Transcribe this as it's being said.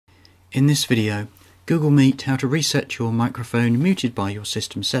In this video, Google Meet how to reset your microphone muted by your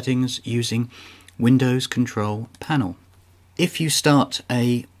system settings using Windows Control Panel. If you start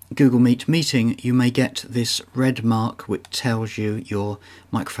a Google Meet meeting, you may get this red mark which tells you your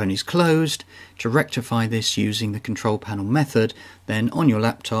microphone is closed. To rectify this using the Control Panel method, then on your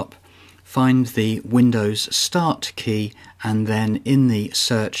laptop, find the Windows Start key and then in the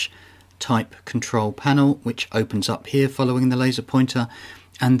search type Control Panel, which opens up here following the laser pointer,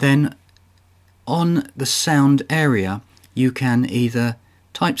 and then on the sound area you can either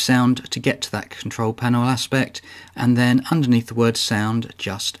type sound to get to that control panel aspect, and then underneath the word sound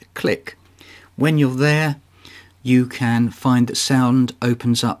just click. When you're there, you can find that sound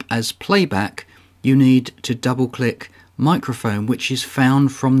opens up as playback. You need to double click microphone, which is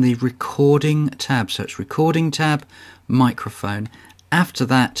found from the recording tab. So it's recording tab, microphone. After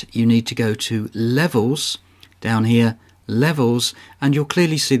that you need to go to levels, down here levels, and you'll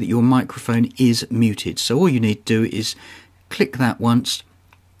clearly see that your microphone is muted. So all you need to do is click that once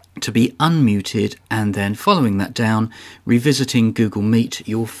to be unmuted, and then following that down, revisiting Google Meet,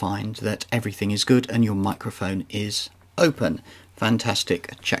 you'll find that everything is good and your microphone is open.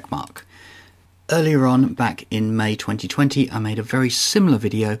 Fantastic, check mark. Earlier on, back in May 2020, I made a very similar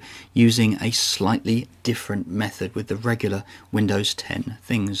video using a slightly different method with the regular Windows 10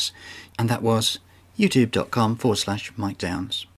 things, and that was youtube.com/mikedownespage.